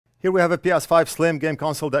Here we have a PS5 Slim game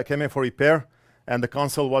console that came in for repair, and the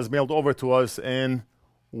console was mailed over to us in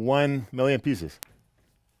 1 million pieces.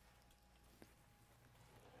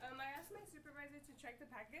 I asked my supervisor to check the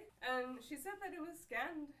package, and she said that it was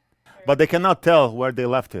scanned. But they cannot tell where they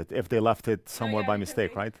left it, if they left it somewhere by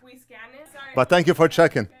mistake, right? We scan it. Sorry. But thank you for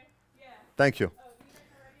checking. Okay. Yeah. Thank you.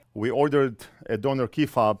 We ordered a donor key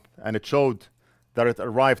fob, and it showed that it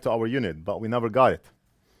arrived to our unit, but we never got it.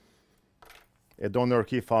 A donor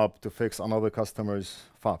key fob to fix another customer's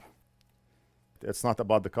fob. It's not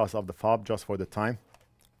about the cost of the fob, just for the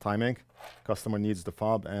timing. Customer needs the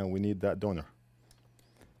fob, and we need that donor.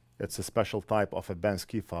 It's a special type of advanced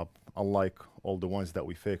key fob, unlike all the ones that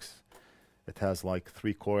we fix. It has like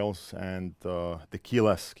 3 coils and the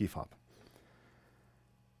keyless key fob.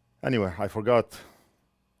 Anyway, I forgot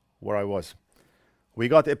where I was. We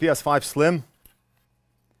got a PS5 Slim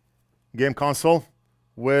game console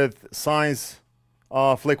with signs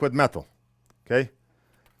of liquid metal. Okay.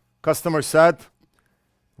 Customer said,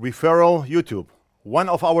 referral YouTube. One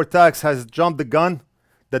of our techs has jumped the gun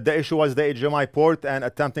that the issue was the HDMI port and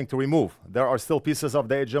attempting to remove. There are still pieces of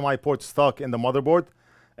the HDMI port stuck in the motherboard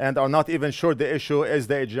and are not even sure the issue is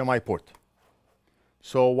the HDMI port.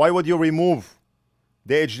 So why would you remove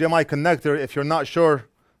the HDMI connector if you're not sure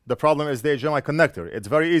the problem is the HDMI connector? It's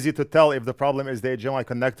very easy to tell if the problem is the HDMI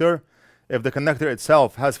connector. If the connector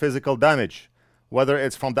itself has physical damage, whether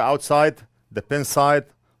it's from the outside, the pin side,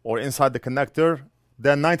 or inside the connector,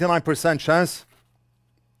 then 99% chance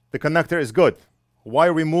the connector is good. Why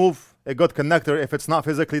remove a good connector if it's not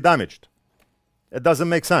physically damaged? It doesn't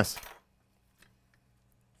make sense.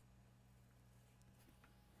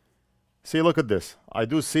 See, look at this. I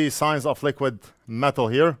do see signs of liquid metal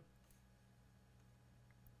here.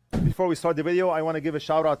 Before we start the video, I want to give a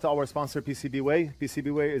shout out to our sponsor, PCBWay.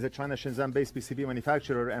 PCBWay is a China Shenzhen-based PCB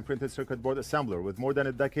manufacturer and printed circuit board assembler with more than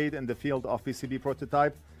a decade in the field of PCB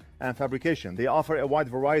prototype and fabrication. They offer a wide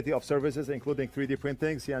variety of services, including 3D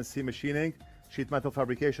printing, CNC machining, sheet metal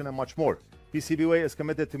fabrication, and much more. PCBWay is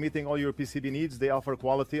committed to meeting all your PCB needs. They offer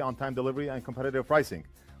quality, on-time delivery, and competitive pricing.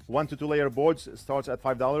 1 to 2 layer boards starts at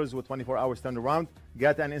 $5 with 24 hours turnaround.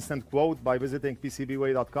 Get an instant quote by visiting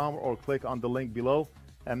PCBWay.com or click on the link below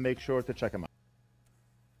and make sure to check them out.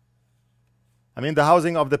 I mean, the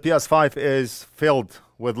housing of the PS5 is filled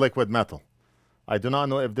with liquid metal. I do not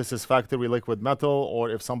know if this is factory liquid metal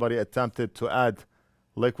or if somebody attempted to add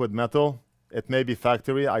liquid metal. It may be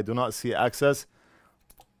factory. I do not see access.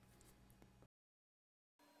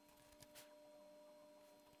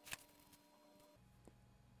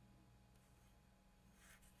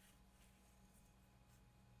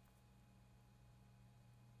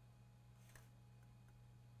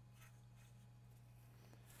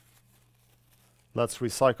 Let's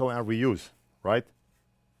recycle and reuse, right?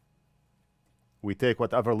 We take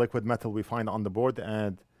whatever liquid metal we find on the board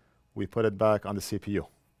and we put it back on the CPU.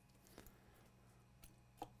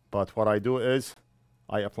 But what I do is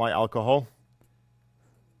I apply alcohol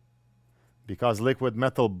because liquid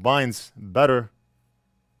metal binds better.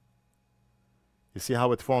 You see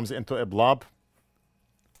how it forms into a blob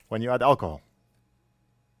when you add alcohol.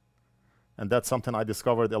 And that's something I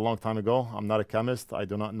discovered a long time ago. I'm not a chemist. I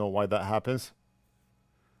do not know why that happens.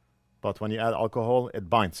 But when you add alcohol, it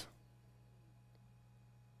binds.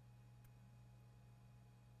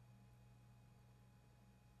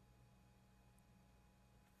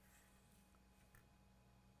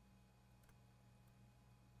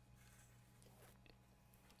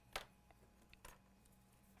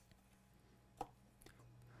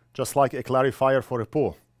 Just like a clarifier for a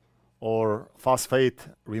pool or phosphate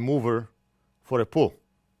remover for a pool.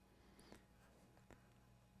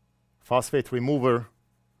 Phosphate remover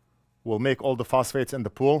will make all the phosphates in the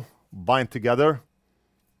pool bind together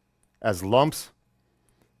as lumps,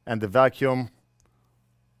 and the vacuum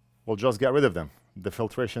will just get rid of them. The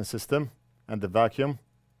filtration system and the vacuum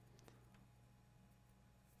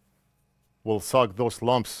will suck those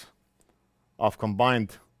lumps of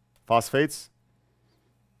combined phosphates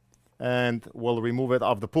and will remove it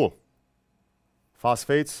off the pool.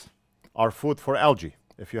 Phosphates are food for algae.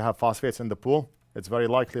 If you have phosphates in the pool, it's very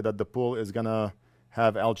likely that the pool is going to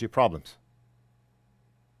have algae problems.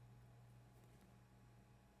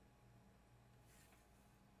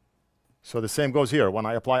 So the same goes here. When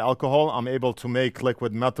I apply alcohol, I'm able to make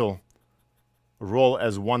liquid metal roll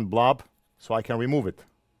as one blob so I can remove it.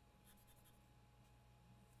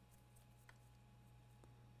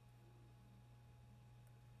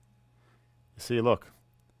 See, look.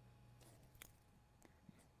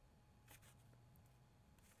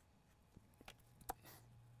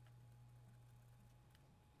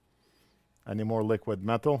 Any more liquid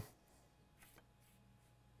metal?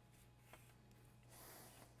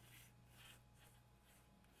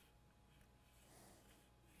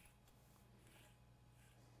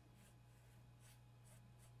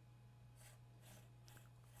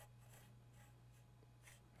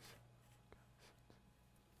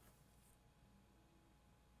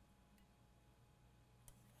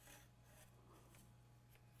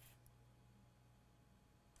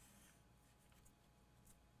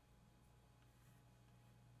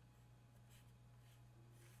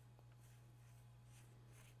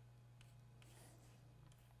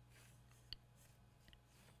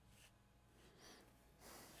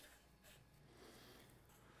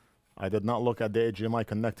 I did not look at the HDMI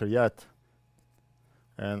connector yet,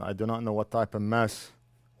 and I do not know what type of mess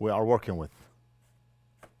we are working with.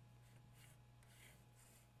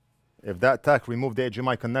 If that tech removed the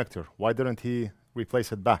HDMI connector, why didn't he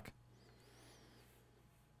replace it back?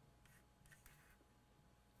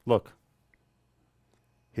 Look,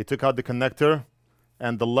 he took out the connector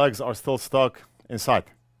and the legs are still stuck inside.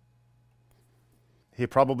 He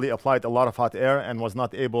probably applied a lot of hot air and was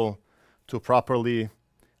not able to properly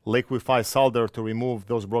liquefy solder to remove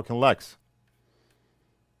those broken legs.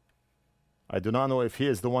 I do not know if he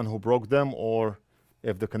is the one who broke them or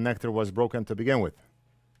if the connector was broken to begin with.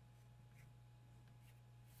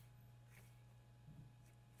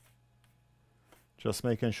 Just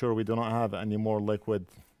making sure we do not have any more liquid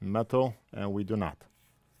metal, and we do not.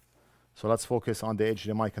 So let's focus on the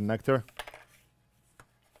HDMI connector.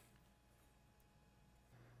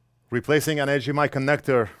 Replacing an HDMI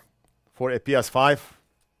connector for a PS5,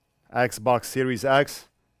 Xbox Series X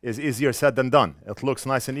is easier said than done. It looks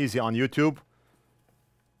nice and easy on YouTube.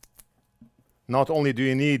 Not only do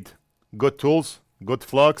you need good tools, good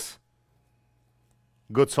flux,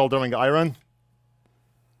 good soldering iron,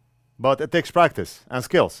 but it takes practice and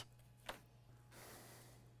skills.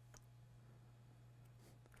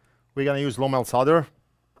 We're going to use low melt solder.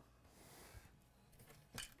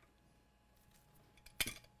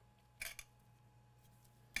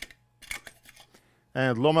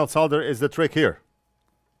 And low melt solder is the trick here.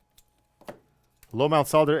 Low melt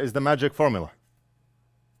solder is the magic formula.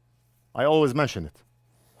 I always mention it.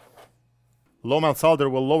 Low melt solder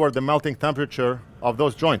will lower the melting temperature of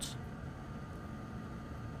those joints.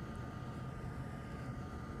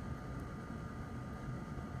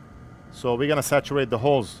 So we're going to saturate the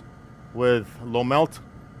holes with low melt.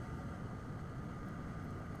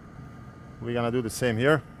 We're going to do the same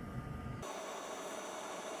here.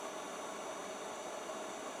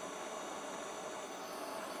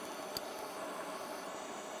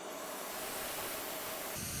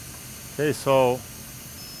 Okay, so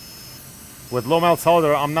with low melt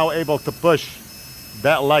solder, I'm now able to push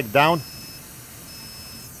that leg down.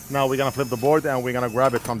 Now we're going to flip the board and we're going to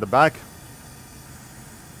grab it from the back.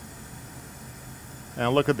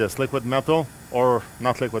 And look at this, liquid metal, or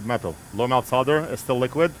not liquid metal, low melt solder is still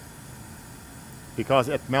liquid because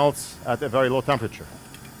it melts at a very low temperature.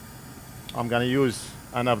 I'm going to use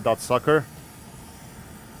NF dot sucker,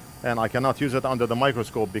 and I cannot use it under the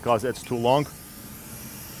microscope because it's too long.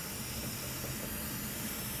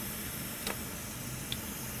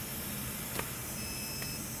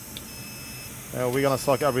 And we're going to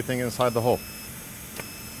suck everything inside the hole.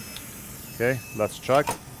 Okay, let's check.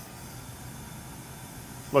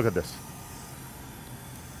 Look at this.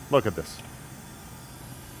 Look at this.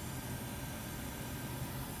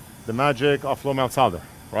 The magic of low melt solder,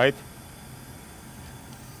 right?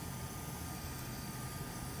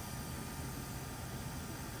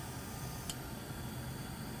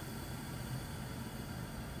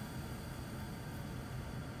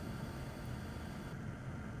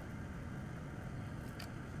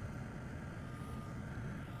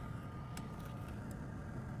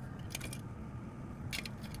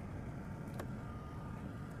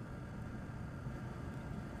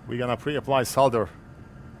 We're gonna pre-apply solder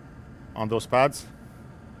on those pads.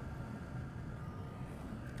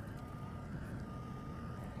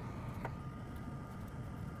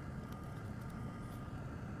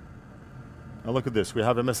 And look at this, we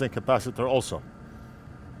have a missing capacitor also.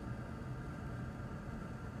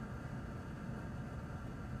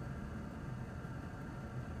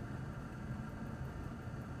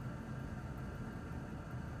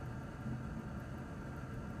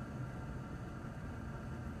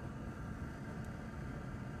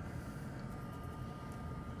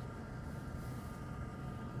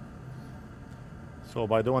 So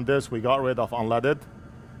by doing this, we got rid of unleaded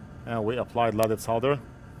and we applied leaded solder.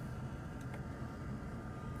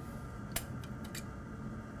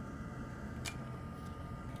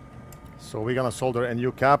 So we're gonna solder a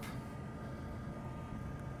new cap.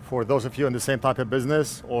 For those of you in the same type of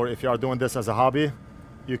business, or if you are doing this as a hobby,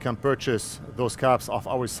 you can purchase those caps off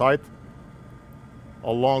our site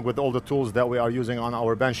along with all the tools that we are using on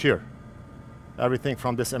our bench here. Everything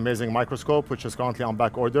from this amazing microscope, which is currently on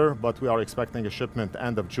back order, but we are expecting a shipment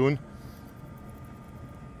end of June.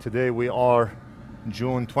 Today we are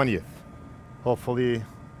June 20th. Hopefully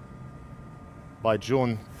by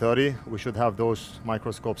June 30, we should have those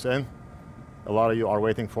microscopes in. A lot of you are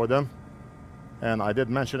waiting for them. And I did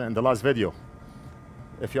mention in the last video,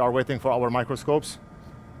 if you are waiting for our microscopes,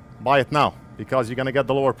 buy it now because you're gonna get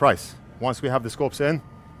the lower price. Once we have the scopes in,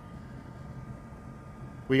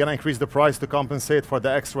 we're gonna increase the price to compensate for the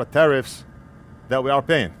extra tariffs that we are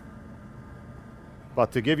paying.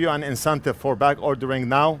 But to give you an incentive for back ordering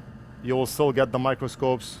now, you will still get the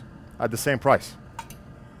microscopes at the same price.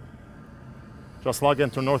 Just log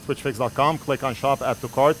into NorthridgeFix.com, click on shop, add to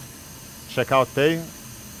cart, check out pay,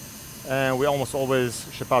 and we almost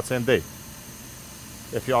always ship out same day.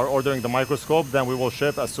 If you are ordering the microscope, then we will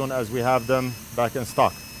ship as soon as we have them back in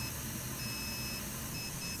stock.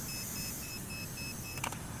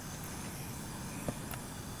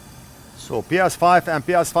 So PS5 and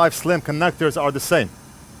PS5 Slim connectors are the same.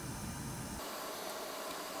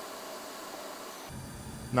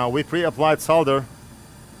 Now we pre-applied solder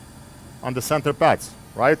on the center pads,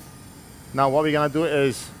 right? Now what we're gonna do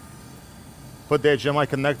is put the HDMI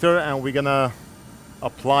connector and we're gonna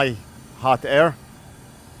apply hot air.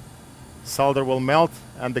 Solder will melt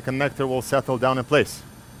and the connector will settle down in place.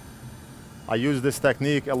 I used this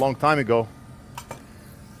technique a long time ago,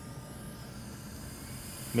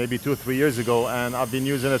 maybe 2-3 years ago, and I've been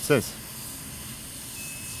using it since.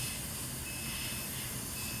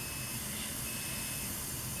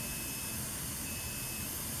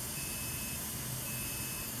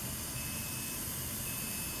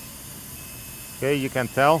 Okay, you can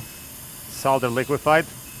tell solder liquefied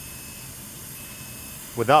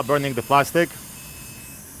without burning the plastic.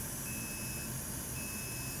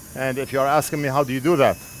 And if you are asking me how do you do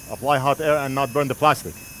that, apply hot air and not burn the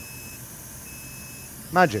plastic.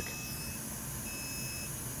 Magic.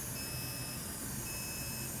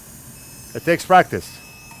 It takes practice.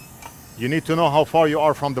 You need to know how far you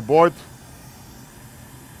are from the board,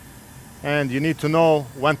 and you need to know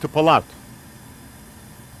when to pull out.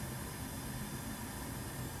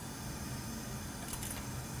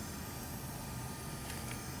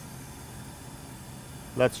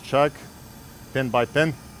 Let's check pin by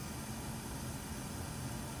pin.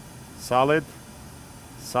 Solid,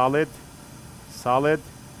 solid, solid.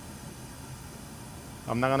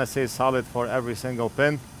 I'm not gonna say solid for every single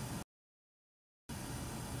pin,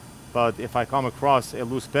 but if I come across a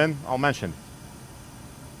loose pin, I'll mention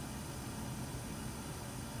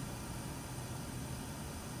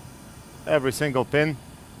it. Every single pin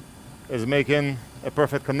is making a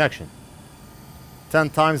perfect connection. 10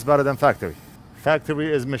 times better than factory.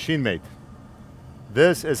 Factory is machine made.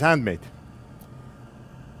 This is handmade.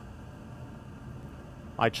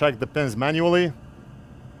 I check the pins manually.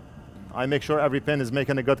 I make sure every pin is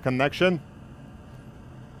making a good connection.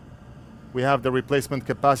 We have the replacement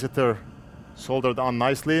capacitor soldered on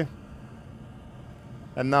nicely.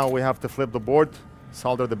 And now we have to flip the board,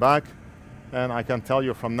 solder the back. And I can tell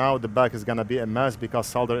you from now, the back is gonna be a mess because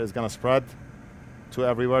solder is gonna spread to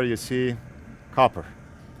everywhere you see copper.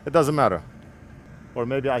 It doesn't matter. Or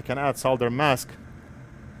maybe I can add solder mask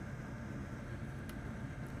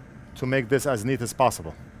to make this as neat as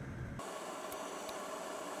possible.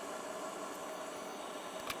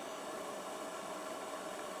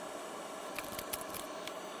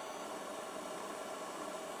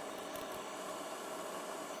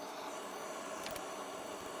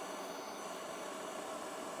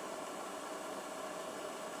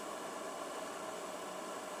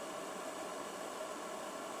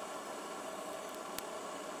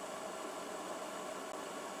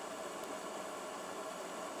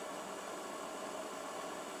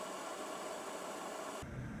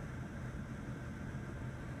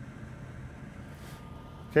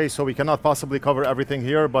 Okay, so we cannot possibly cover everything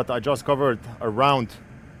here, but I just covered around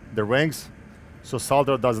the rings so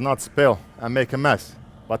solder does not spill and make a mess.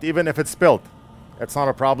 But even if it's spilled, it's not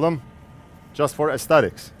a problem, just for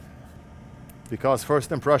aesthetics. Because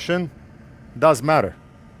first impression does matter.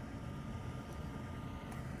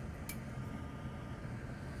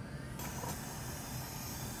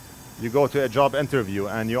 You go to a job interview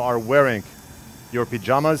and you are wearing your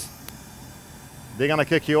pajamas, they're gonna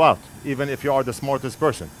kick you out, even if you are the smartest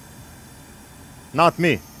person. Not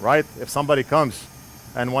me, right? If somebody comes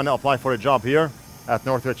and want to apply for a job here at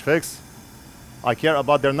NorthridgeFix, I care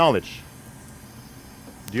about their knowledge.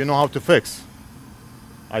 Do you know how to fix?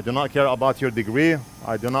 I do not care about your degree.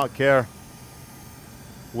 I do not care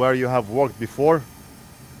where you have worked before.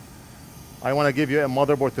 I want to give you a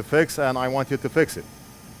motherboard to fix and I want you to fix it.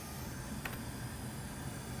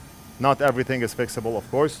 Not everything is fixable, of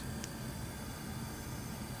course.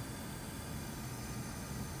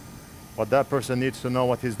 But that person needs to know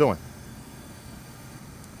what he's doing.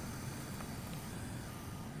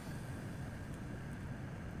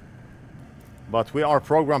 But we are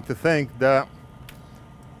programmed to think that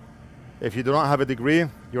if you do not have a degree,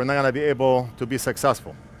 you're not going to be able to be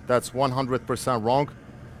successful. That's 100% wrong.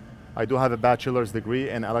 I do have a bachelor's degree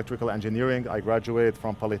in electrical engineering. I graduated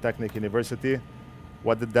from Polytechnic University.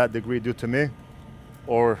 What did that degree do to me?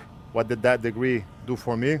 Or what did that degree do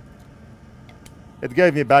for me? It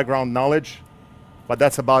gave me background knowledge, but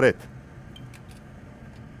that's about it.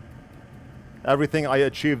 Everything I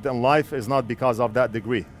achieved in life is not because of that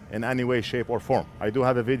degree in any way, shape, or form. I do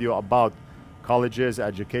have a video about colleges,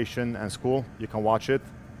 education, and school. You can watch it.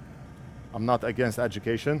 I'm not against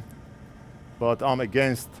education, but I'm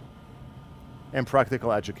against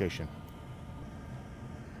impractical education.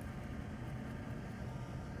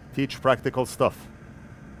 Teach practical stuff.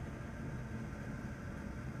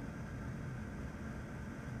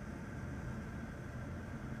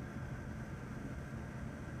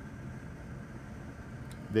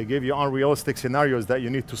 They give you unrealistic scenarios that you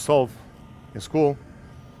need to solve in school.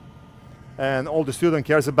 And all the student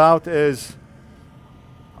cares about is,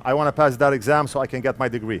 I want to pass that exam so I can get my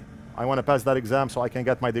degree. I want to pass that exam so I can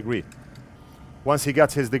get my degree. Once he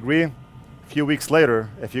gets his degree, a few weeks later,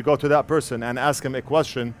 if you go to that person and ask him a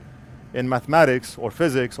question in mathematics or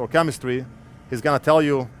physics or chemistry, he's going to tell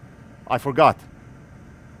you, I forgot.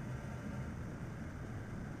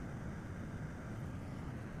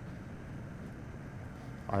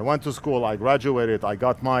 I went to school, I graduated, I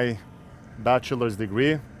got my bachelor's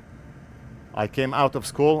degree. I came out of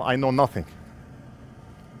school, I know nothing.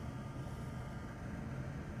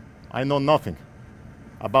 I know nothing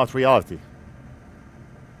about reality.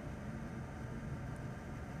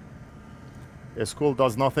 A school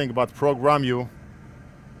does nothing but program you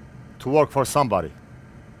to work for somebody.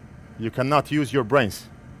 You cannot use your brains.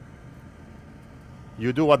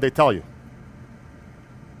 You do what they tell you.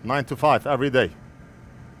 9 to 5 every day.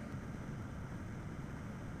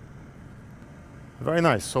 Very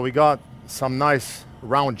nice. So we got some nice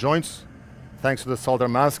round joints thanks to the solder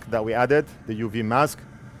mask that we added, the UV mask.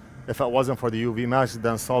 If it wasn't for the UV mask,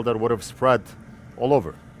 then solder would have spread all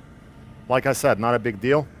over. Like I said, not a big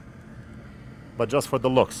deal, but just for the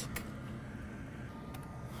looks.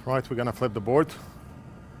 Right, we're gonna flip the board.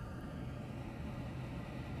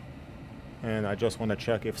 And I just want to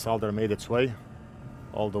check if solder made its way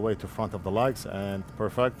all the way to front of the legs, and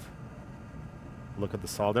perfect. Look at the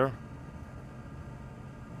solder.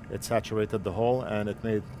 It saturated the hole and it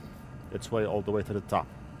made its way all the way to the top.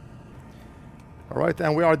 All right,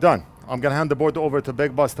 and we are done. I'm gonna hand the board over to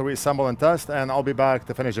Big Boss to reassemble and test, and I'll be back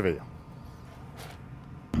to finish the video.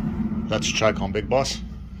 Let's check on Big Boss.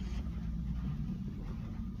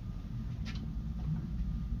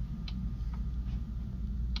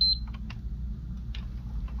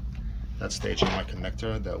 That's the HDMI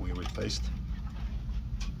connector that we replaced.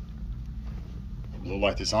 Blue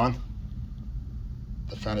light is on.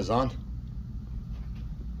 The fan is on.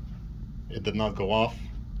 It did not go off.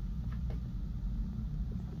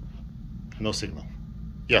 No signal.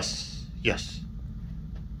 Yes, yes.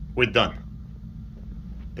 We're done.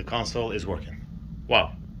 The console is working.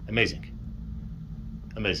 Wow, amazing.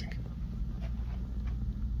 Amazing.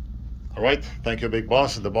 All right, thank you, Big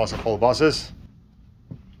Boss, the boss of all bosses.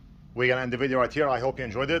 We're gonna end the video right here. I hope you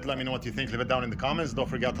enjoyed it. Let me know what you think. Leave it down in the comments. Don't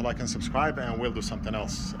forget to like and subscribe, and we'll do something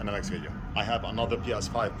else in the next video. I have another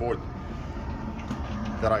PS5 board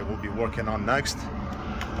that I will be working on next,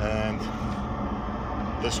 and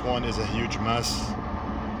this one is a huge mess.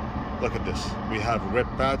 Look at this. We have rip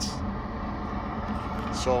pads.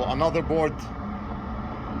 So another board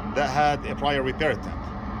that had a prior repair attempt.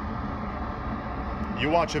 You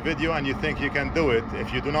watch a video and you think you can do it.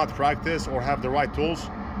 If you do not practice or have the right tools,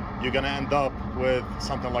 you're gonna end up with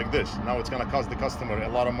something like this. Now it's gonna cost the customer a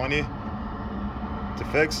lot of money to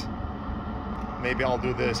fix. Maybe I'll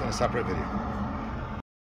do this in a separate video.